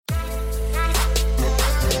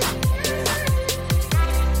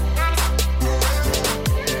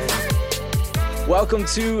Welcome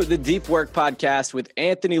to the Deep Work Podcast with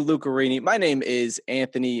Anthony Lucarini. My name is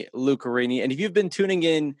Anthony Lucarini, and if you've been tuning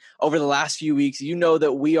in over the last few weeks, you know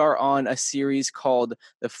that we are on a series called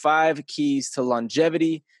The 5 Keys to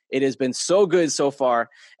Longevity. It has been so good so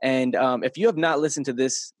far, and if you have not listened to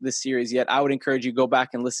this series yet, I would encourage you to go back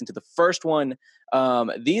and listen to the first one.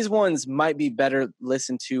 These ones might be better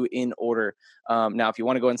listened to in order. Now, if you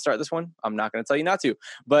want to go and start this one, I'm not going to tell you not to.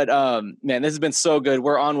 But, man, this has been so good.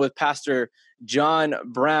 We're on with Pastor John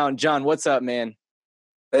Brown. John, what's up, man?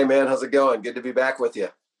 Hey, man, how's it going? Good to be back with you.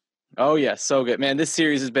 Oh, yeah, so good. Man, this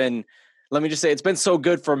series has been, let me just say, it's been so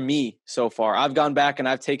good for me so far. I've gone back and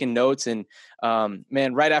I've taken notes, and,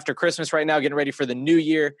 man, right after Christmas right now, getting ready for the new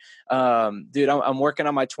year, dude, I'm working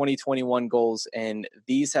on my 2021 goals, and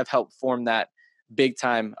these have helped form that big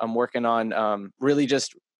time. I'm working on really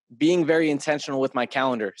just being very intentional with my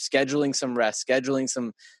calendar, scheduling some rest, scheduling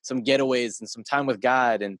some getaways and some time with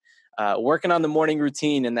God, and working on the morning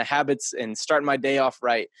routine and the habits and starting my day off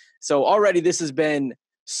right. So already this has been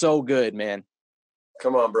so good, man.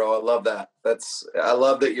 Come on, bro. I love that. I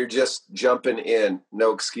love that you're just jumping in,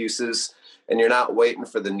 no excuses, and you're not waiting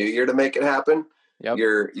for the new year to make it happen. Yep.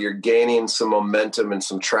 You're gaining some momentum and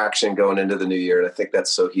some traction going into the new year. And I think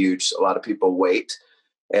that's so huge. A lot of people wait,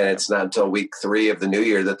 and it's not until week 3 of the new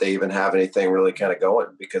year that they even have anything really kind of going,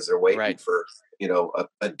 because they're waiting for,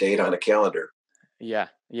 a date on a calendar. Yeah.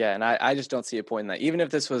 And I just don't see a point in that. Even if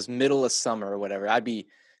this was middle of summer or whatever, I'd be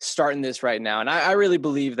starting this right now. And I really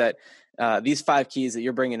believe that these 5 keys that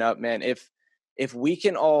you're bringing up, man, if we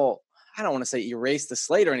can all, I don't want to say erase the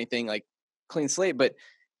slate or anything like clean slate, but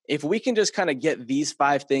if we can just kind of get these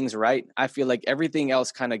 5 things right, I feel like everything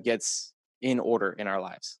else kind of gets in order in our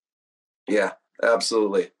lives. Yeah,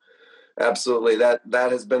 absolutely. Absolutely. That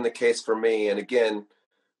has been the case for me. And again,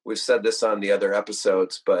 we've said this on the other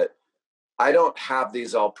episodes, but I don't have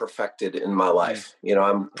these all perfected in my life.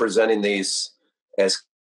 I'm presenting these as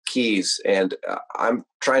keys, and I'm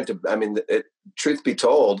trying to, truth be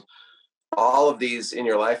told, all of these in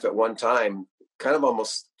your life at one time kind of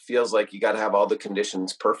almost feels like you got to have all the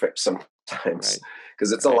conditions perfect sometimes,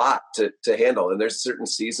 because it's a lot to handle. And there's certain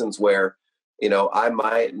seasons where, I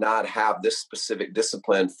might not have this specific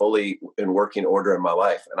discipline fully in working order in my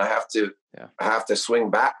life. And I have to swing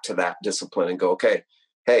back to that discipline and go, okay,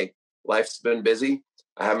 hey, life's been busy.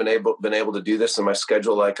 I haven't been able to do this in my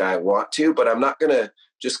schedule like I want to, but I'm not going to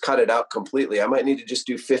just cut it out completely. I might need to just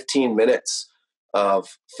do 15 minutes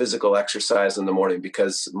of physical exercise in the morning,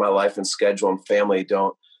 because my life and schedule and family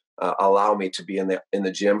don't allow me to be in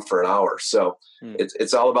the gym for an hour. So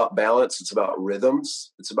it's all about balance. It's about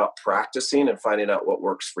rhythms. It's about practicing and finding out what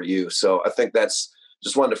works for you. So I think that's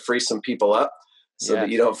just wanted to free some people up so that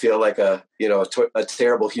you don't feel like a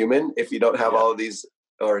terrible human if you don't have all of these,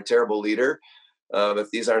 or a terrible leader.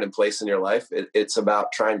 If these aren't in place in your life, it's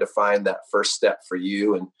about trying to find that first step for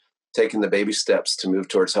you and taking the baby steps to move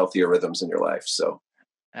towards healthier rhythms in your life. So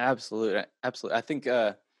absolutely. I think,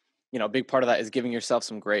 a big part of that is giving yourself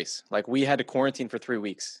some grace. Like, we had to quarantine for 3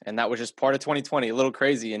 weeks, and that was just part of 2020, a little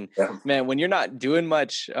crazy. And man, when you're not doing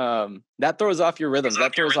much, that throws off your rhythms.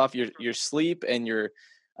 That throws off your sleep and your,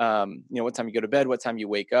 what time you go to bed, what time you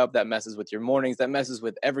wake up. That messes with your mornings. That messes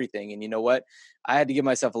with everything. And you know what? I had to give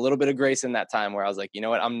myself a little bit of grace in that time, where I was like, you know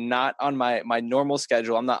what? I'm not on my normal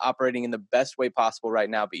schedule. I'm not operating in the best way possible right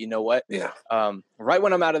now. But you know what? Yeah. Right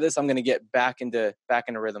when I'm out of this, I'm going to get back into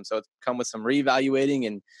rhythm. So it's come with some reevaluating,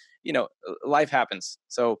 and life happens.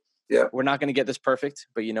 So we're not going to get this perfect,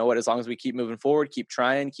 but you know what? As long as we keep moving forward, keep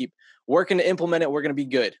trying, keep working to implement it, we're going to be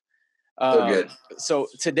good. So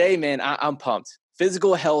today, man, I'm pumped.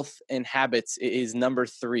 Physical health and habits is number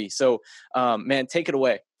 3. So, man, take it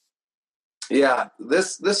away. Yeah,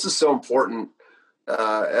 this is so important.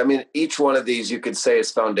 Each one of these you could say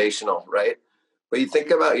is foundational, right? But you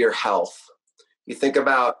think about your health. You think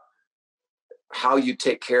about how you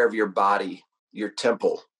take care of your body, your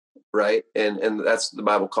temple, right? And that's, the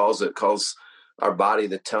Bible calls our body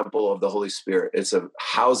the temple of the Holy Spirit. It's a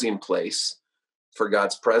housing place for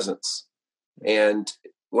God's presence. And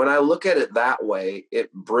when I look at it that way,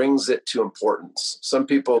 it brings it to importance. Some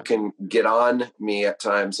people can get on me at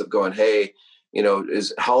times of going, hey,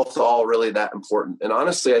 is health all really that important? And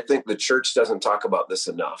honestly, I think the church doesn't talk about this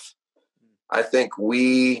enough. I think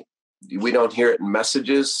we don't hear it in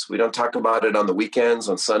messages. We don't talk about it on the weekends,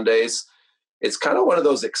 on Sundays. It's kind of one of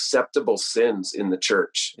those acceptable sins in the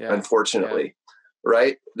church, unfortunately,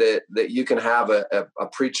 right? That you can have a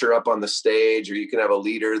preacher up on the stage, or you can have a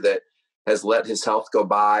leader that has let his health go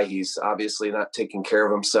by. He's obviously not taking care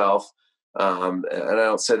of himself. And I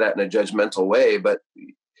don't say that in a judgmental way, but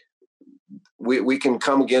we can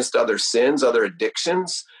come against other sins, other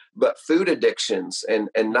addictions But food addictions and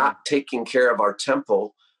not taking care of our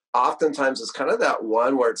temple oftentimes is kind of that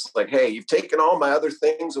one where it's like, hey, you've taken all my other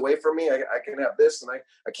things away from me. I can have this and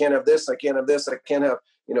I can't have this. I can't have this. I can't have,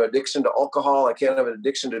 addiction to alcohol. I can't have an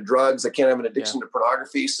addiction to drugs. I can't have an addiction to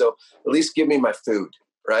pornography. So at least give me my food.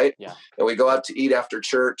 Right. Yeah. And we go out to eat after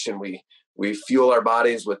church and we fuel our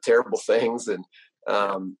bodies with terrible things. And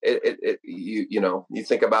you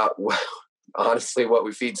think about honestly what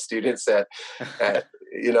we feed students at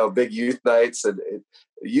big youth nights, and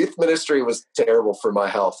youth ministry was terrible for my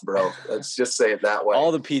health, bro. Let's just say it that way.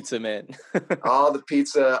 All the pizza, man. All the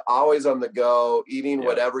pizza, always on the go, eating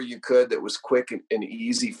whatever you could that was quick and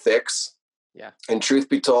easy fix. Yeah. And truth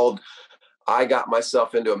be told, I got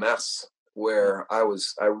myself into a mess where I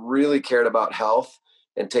really cared about health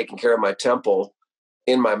and taking care of my temple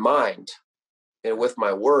in my mind and with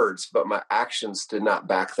my words, but my actions did not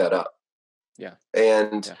back that up. Yeah.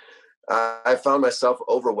 And I found myself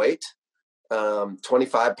overweight,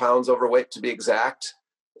 25 pounds overweight to be exact.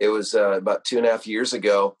 It was about 2.5 years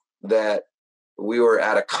ago that we were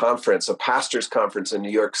at a conference, a pastor's conference in New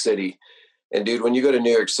York City. And dude, when you go to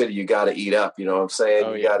New York City, you got to eat up. You know what I'm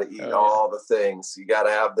saying? You got to eat all the things. You got to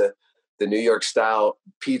have the New York style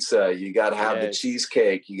pizza. You got to have the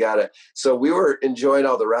cheesecake. So we were enjoying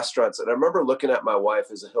all the restaurants. And I remember looking at my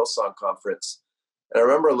wife as a Hillsong conference. And I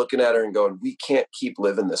remember looking at her and going, we can't keep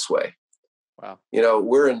living this way. Wow.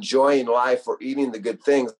 We're enjoying life. We're eating the good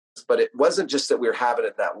things. But it wasn't just that we were having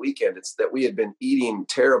it that weekend. It's that we had been eating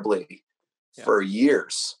terribly for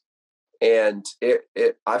years. And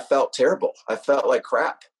I felt terrible. I felt like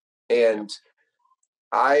crap. And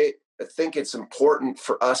I think it's important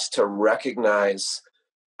for us to recognize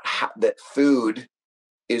that food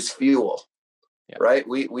is fuel, right?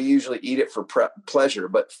 We usually eat it for pleasure,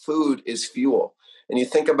 but food is fuel. And you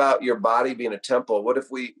think about your body being a temple. What if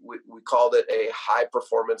we called it a high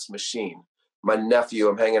performance machine? My nephew,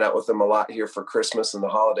 I'm hanging out with him a lot here for Christmas and the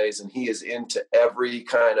holidays, and he is into every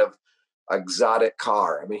kind of exotic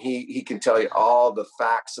car. I mean, he can tell you all the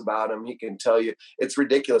facts about him. He can tell you, it's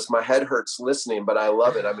ridiculous. My head hurts listening, but I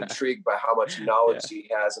love it. I'm intrigued by how much knowledge he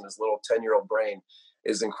has in his little 10-year-old brain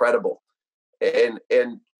is incredible. And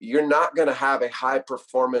you're not going to have a high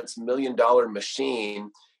performance $1 million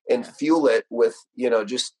machine and fuel it with,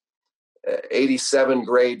 just 87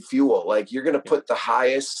 grade fuel. Like you're going to put the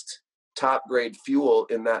highest top grade fuel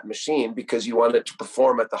in that machine because you want it to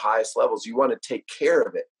perform at the highest levels. You want to take care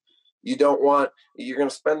of it. You're going to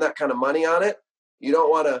spend that kind of money on it. You don't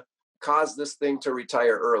want to cause this thing to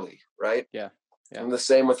retire early, right? Yeah. And the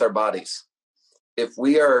same with our bodies. If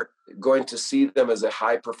we are going to see them as a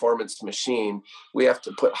high performance machine, we have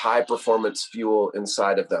to put high performance fuel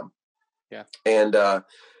inside of them. Yeah. And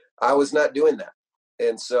I was not doing that.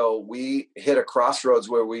 And so we hit a crossroads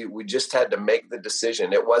where we just had to make the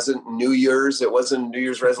decision. It wasn't New Year's. It wasn't New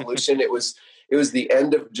Year's resolution. It was the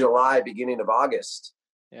end of July, beginning of August.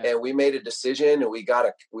 Yeah. And we made a decision, and we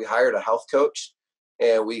hired a health coach,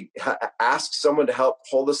 and we asked someone to help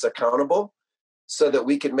hold us accountable so that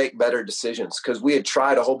we could make better decisions. Because we had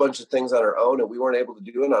tried a whole bunch of things on our own and we weren't able to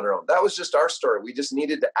do it on our own. That was just our story. We just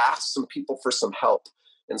needed to ask some people for some help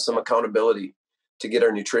and some accountability to get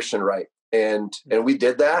our nutrition right. And we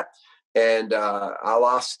did that. And I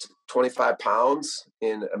lost 25 pounds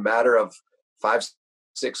in a matter of 5-6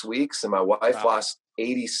 weeks. And my wife lost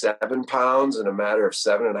 87 pounds in a matter of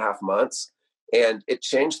 7.5 months. And it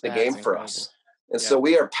changed the game for us. And so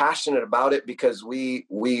we are passionate about it because we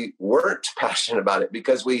weren't passionate about it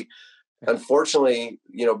because we, unfortunately,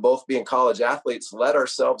 both being college athletes, let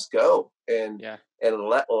ourselves go and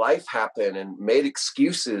let life happen and made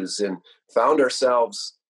excuses and found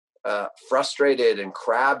ourselves frustrated and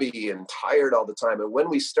crabby and tired all the time. And when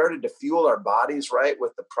we started to fuel our bodies right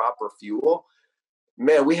with the proper fuel,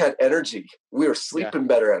 man, we had energy. We were sleeping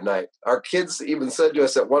better at night. Our kids even said to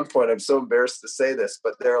us at one point, I'm so embarrassed to say this,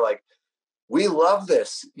 but they're like, we love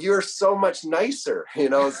this. You're so much nicer.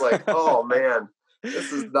 It's like, oh man,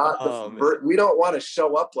 this is not we don't want to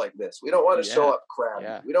show up like this. We don't want to show up crabby.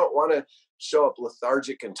 Yeah. We don't want to show up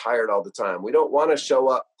lethargic and tired all the time. We don't want to show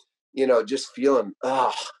up, just feeling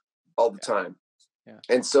all the time. Yeah.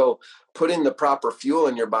 And so putting the proper fuel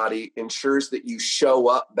in your body ensures that you show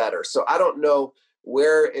up better. So I don't know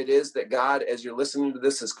where it is that God, as you're listening to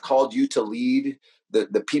this, has called you to lead,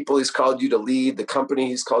 the people he's called you to lead, the company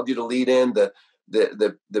he's called you to lead in, the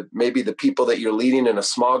maybe the people that you're leading in a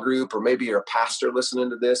small group, or maybe you're a pastor listening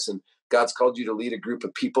to this and God's called you to lead a group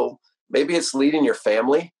of people. Maybe it's leading your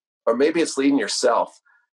family, or maybe it's leading yourself.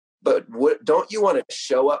 But don't you want to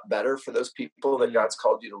show up better for those people that God's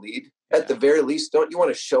called you to lead? At the very least, don't you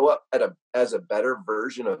want to show up as a better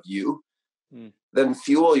version of you? then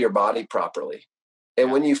fuel your body properly.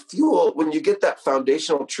 And when you get that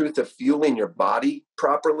foundational truth of fueling your body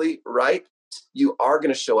properly, right, you are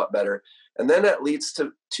going to show up better. And then that leads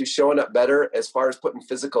to showing up better as far as putting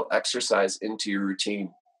physical exercise into your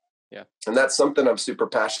routine. Yeah. And that's something I'm super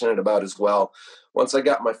passionate about as well. Once I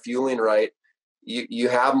got my fueling right, you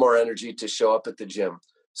have more energy to show up at the gym.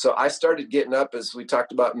 So I started getting up, as we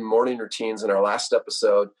talked about in morning routines in our last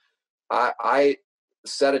episode. I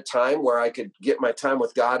set a time where I could get my time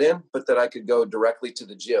with God in, but that I could go directly to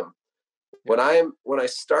the gym. Yeah. When I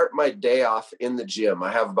start my day off in the gym,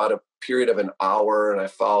 I have about a period of an hour, and I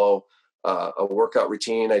follow a workout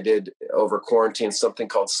routine. I did over quarantine something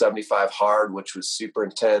called 75 hard, which was super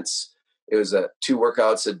intense. It was 2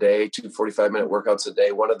 workouts a day, 2 45-minute workouts a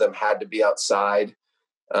day. One of them had to be outside.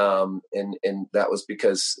 And that was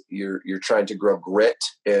because you're trying to grow grit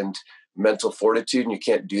and mental fortitude. And you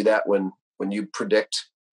can't do that when you predict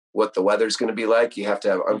what the weather's going to be like. You have to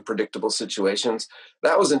have unpredictable situations.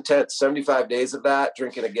 That was intense. 75 days of that,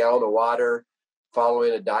 drinking a gallon of water,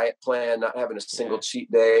 following a diet plan, not having a single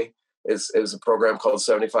cheat day. It was a program called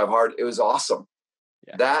 75 Hard. It was awesome.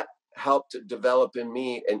 Yeah. That helped develop in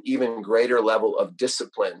me an even greater level of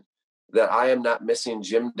discipline, that I am not missing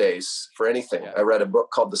gym days for anything. Yeah. I read a book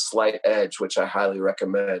called The Slight Edge, which I highly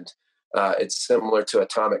recommend. It's similar to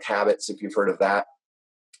Atomic Habits, if you've heard of that.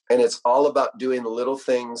 And it's all about doing little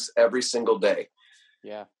things every single day.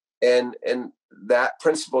 Yeah. And that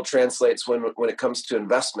principle translates when it comes to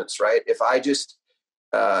investments, right? If I just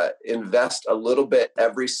invest a little bit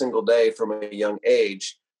every single day from a young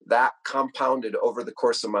age, that compounded over the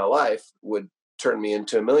course of my life would turn me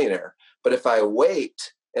into a millionaire. But if I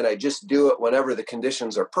wait and I just do it whenever the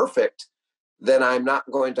conditions are perfect, then I'm not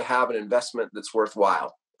going to have an investment that's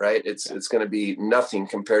worthwhile, right? It's going to be nothing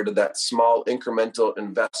compared to that small incremental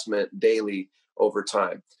investment daily over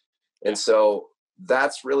time. And so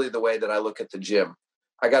that's really the way that I look at the gym.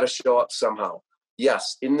 I got to show up somehow.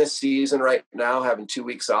 Yes, in this season right now, having 2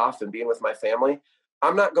 weeks off and being with my family,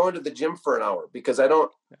 I'm not going to the gym for an hour because I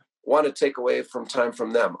don't want to take away from time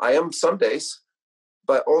from them. I am some days,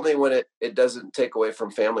 but only when it doesn't take away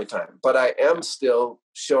from family time. But I am still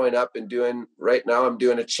showing up and right now I'm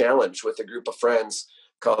doing a challenge with a group of friends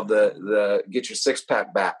called the Get Your Six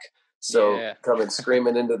Pack Back. So coming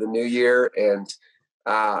screaming into the new year, and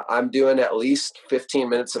I'm doing at least 15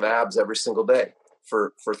 minutes of abs every single day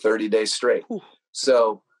for 30 days straight. Ooh.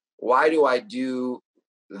 So why do I do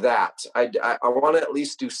that? I want to at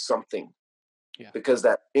least do something because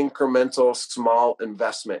that incremental small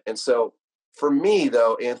investment. And so for me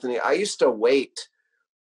though, Anthony, I used to wait.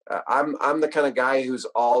 I'm the kind of guy who's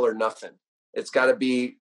all or nothing. It's got to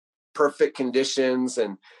be perfect conditions.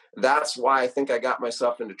 And that's why I think I got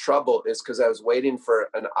myself into trouble, is because I was waiting for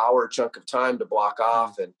an hour chunk of time to block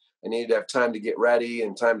off, and I needed to have time to get ready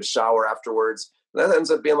and time to shower afterwards. And that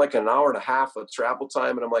ends up being like an hour and a half of travel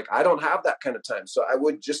time. And I'm like, I don't have that kind of time. So I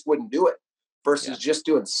wouldn't do it versus just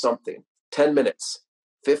doing something, 10 minutes,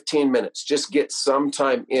 15 minutes, just get some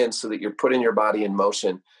time in so that you're putting your body in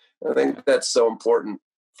motion. And I think that's so important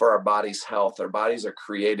for our body's health. Our bodies are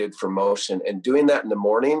created for motion, and doing that in the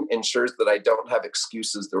morning ensures that I don't have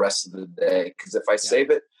excuses the rest of the day. Because if I save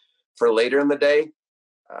it for later in the day,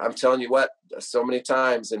 I'm telling you what, so many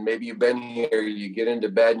times, and maybe you've been here, you get into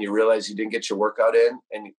bed and you realize you didn't get your workout in,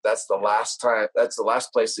 and that's the last time, that's the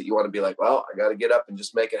last place that you want to be like, well, I got to get up and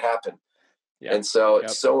just make it happen. And so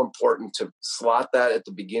it's so important to slot that at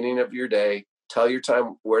the beginning of your day, tell your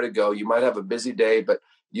time where to go. You might have a busy day, but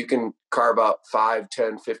you can carve out 5,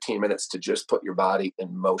 10, 15 minutes to just put your body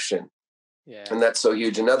in motion. Yeah. And that's so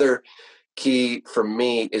huge. Another key for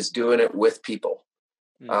me is doing it with people.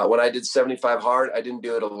 When I did 75 hard, I didn't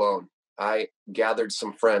do it alone. I gathered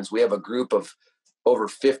some friends. We have a group of over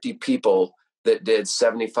 50 people that did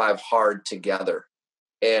 75 hard together.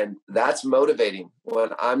 And that's motivating when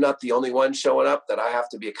I'm not the only one showing up, that I have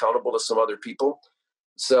to be accountable to some other people.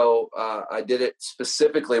 So I did it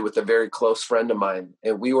specifically with a very close friend of mine.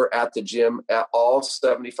 And we were at the gym at all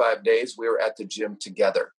 75 days. We were at the gym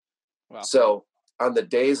together. Wow. So on the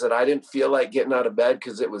days that I didn't feel like getting out of bed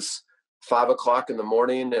because it was 5 o'clock in the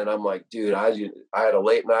morning, and I'm like, dude, I had a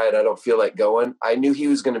late night, I don't feel like going, I knew he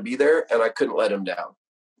was going to be there, and I couldn't let him down.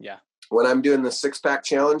 Yeah. When I'm doing the 6-pack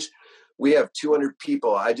challenge, we have 200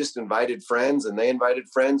 people. I just invited friends, and they invited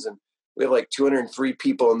friends, and we have like 203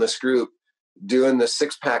 people in this group doing the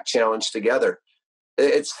 6-pack challenge together.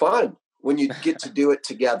 It's fun when you get to do it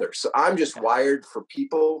together. So I'm just wired for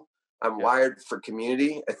people. I'm wired for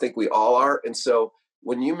community. I think we all are. And so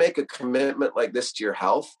when you make a commitment like this to your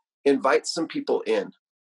health, invite some people in.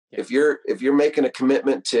 If you're making a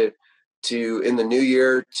commitment to to in the new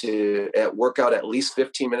year to work out at least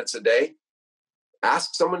 15 minutes a day,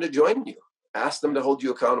 ask someone to join you. Ask them to hold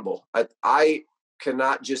you accountable. I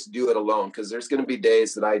cannot just do it alone because there's going to be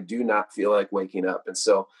days that I do not feel like waking up. And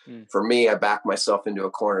so for me, I back myself into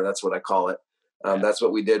a corner. That's what I call it. That's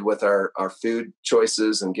what we did with our food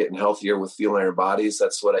choices and getting healthier with fueling our bodies.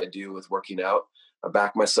 That's what I do with working out. I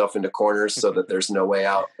back myself into corners so that there's no way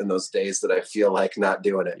out in those days that I feel like not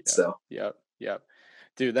doing it. Yep.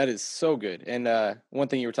 Dude, that is so good. And one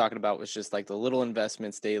thing you were talking about was just like the little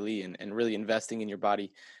investments daily and really investing in your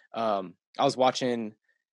body. I was watching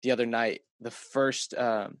the other night, the first day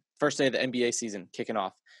of the NBA season kicking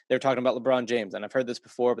off. They were talking about LeBron James, and I've heard this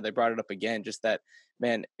before, but they brought it up again. Just that,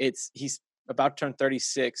 man, he's about to turn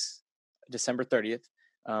 36, December 30th.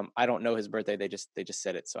 I don't know his birthday. They just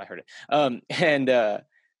said it, so I heard it.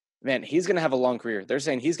 Man, he's going to have a long career. They're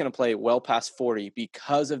saying he's going to play well past 40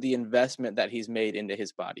 because of the investment that he's made into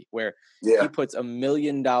his body, where he puts $1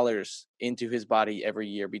 million into his body every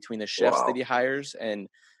year between the chefs that he hires and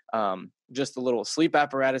just the little sleep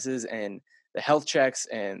apparatuses and the health checks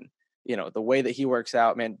and, the way that he works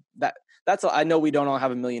out, man, that's, I know we don't all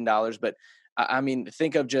have $1 million, but I mean,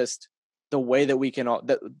 think of just the way that we can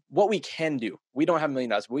what we can do. We don't have $1 million,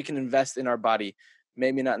 but we can invest in our body,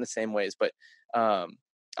 maybe not in the same ways, but,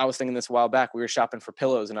 I was thinking this a while back, we were shopping for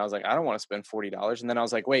pillows and I was like, I don't want to spend $40. And then I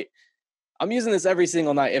was like, wait, I'm using this every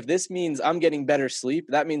single night. If this means I'm getting better sleep,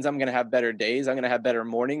 that means I'm going to have better days. I'm going to have better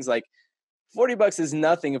mornings. Like $40 is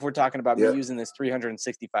nothing if we're talking about me using this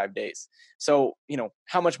 365 days. So,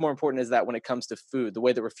 how much more important is that when it comes to food, the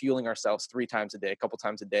way that we're fueling ourselves 3 times a day, a couple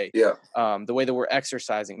times a day, the way that we're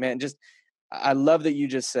exercising, man, I love that you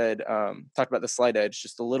just said, talked about the slight edge,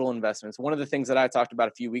 just the little investments. One of the things that I talked about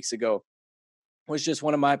a few weeks ago was just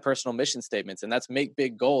one of my personal mission statements, and that's make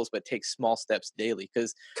big goals, but take small steps daily,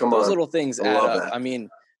 because those little things add up. I mean,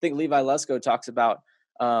 I think Levi Lusko talks about,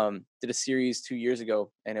 did a series 2 years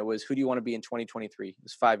ago, and it was, who do you want to be in 2023? It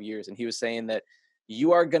was 5 years. And he was saying that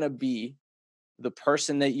you are going to be the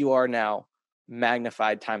person that you are now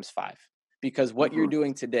magnified times 5. Because what you're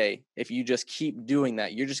doing today, if you just keep doing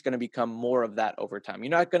that, you're just going to become more of that over time. You're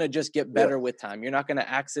not going to just get better with time. You're not going to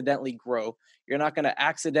accidentally grow. You're not going to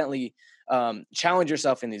accidentally challenge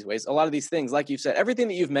yourself in these ways. A lot of these things, like you said, everything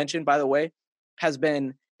that you've mentioned, by the way, has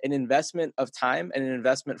been an investment of time and an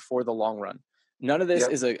investment for the long run. None of this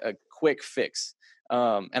is a quick fix.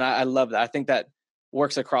 And I love that. I think that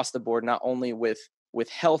works across the board, not only with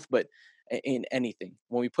health, but in anything.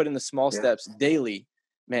 When we put in the small steps daily,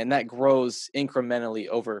 man, that grows incrementally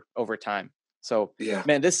over time. So,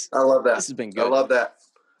 man, I love that. This has been good. I love that.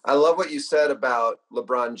 I love what you said about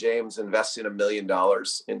LeBron James investing $1 million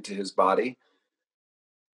into his body.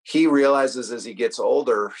 He realizes as he gets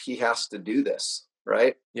older, he has to do this,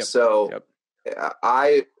 right? So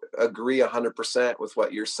I agree 100% with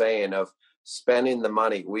what you're saying of spending the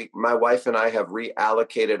money. My wife and I have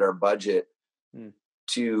reallocated our budget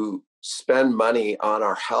to spend money on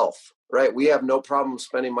our health. Right. We have no problem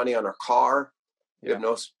spending money on our car. We have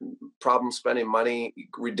no problem spending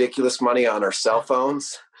ridiculous money on our cell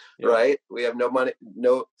phones. Right. We have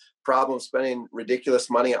no problem spending ridiculous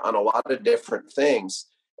money on a lot of different things.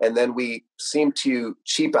 And then we seem to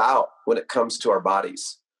cheap out when it comes to our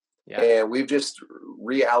bodies. And we've just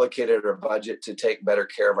reallocated our budget to take better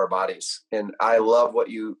care of our bodies. And I love what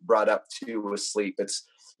you brought up too with sleep. It's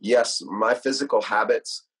my physical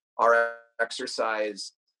habits are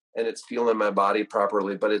exercise, and it's fueling my body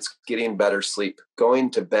properly, but it's getting better sleep.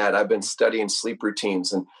 Going to bed, I've been studying sleep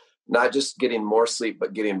routines and not just getting more sleep,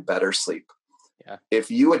 but getting better sleep.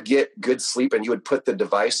 If you would get good sleep and you would put the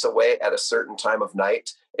device away at a certain time of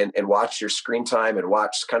night and watch your screen time and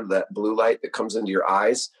watch kind of that blue light that comes into your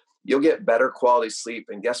eyes, you'll get better quality sleep.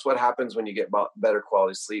 And guess what happens when you get better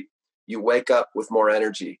quality sleep? You wake up with more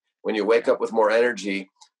energy. When you wake up with more energy,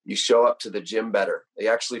 you show up to the gym better. You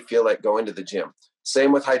actually feel like going to the gym.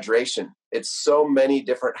 Same with hydration. It's so many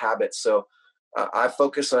different habits. So I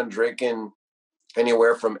focus on drinking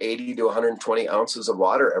anywhere from 80 to 120 ounces of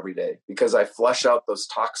water every day because I flush out those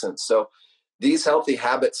toxins. So these healthy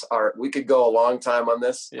habits we could go a long time on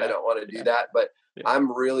this. I don't want to do that, but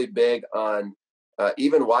I'm really big on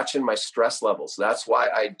even watching my stress levels. That's why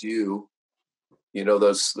I do,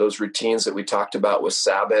 those routines that we talked about with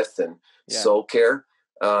Sabbath and Soul Care.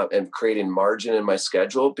 And creating margin in my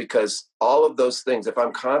schedule, because all of those things, if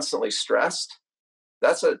I'm constantly stressed,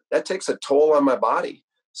 that takes a toll on my body.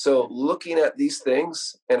 So looking at these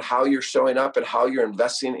things and how you're showing up and how you're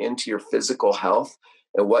investing into your physical health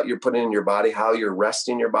and what you're putting in your body, how you're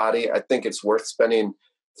resting your body, I think it's worth spending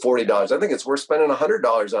 $40. I think it's worth spending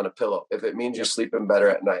 $100 on a pillow if it means you're sleeping better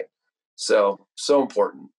at night. So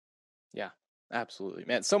important. Yeah, absolutely,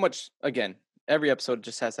 man. So much, again, every episode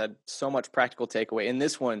just has had so much practical takeaway. In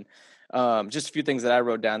this one, just a few things that I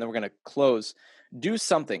wrote down, then we're going to close. Do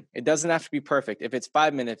something. It doesn't have to be perfect. If it's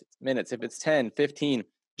 5 minutes, if it's 10, 15,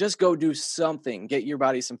 just go do something. Get your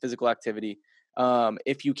body some physical activity.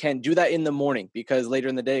 If you can, do that in the morning, because later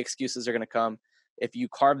in the day, excuses are going to come. If you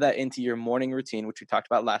carve that into your morning routine, which we talked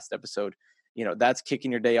about last episode, that's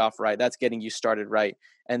kicking your day off right. That's getting you started right.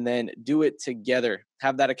 And then do it together.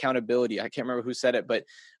 Have that accountability. I can't remember who said it, but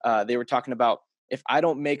they were talking about, if I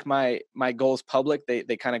don't make my goals public,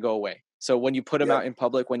 they kind of go away. So when you put them out in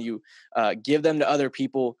public, when you give them to other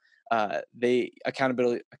people,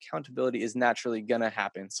 accountability is naturally going to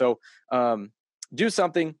happen. So do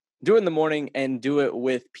something. Do it in the morning and do it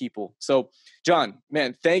with people. So, John,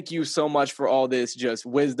 man, thank you so much for all this just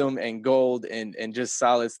wisdom and gold and just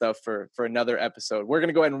solid stuff for another episode. We're going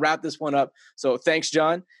to go ahead and wrap this one up. So thanks,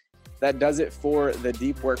 John. That does it for the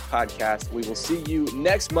Deep Work Podcast. We will see you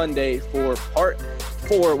next Monday for part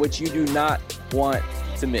 4, which you do not want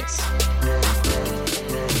to miss.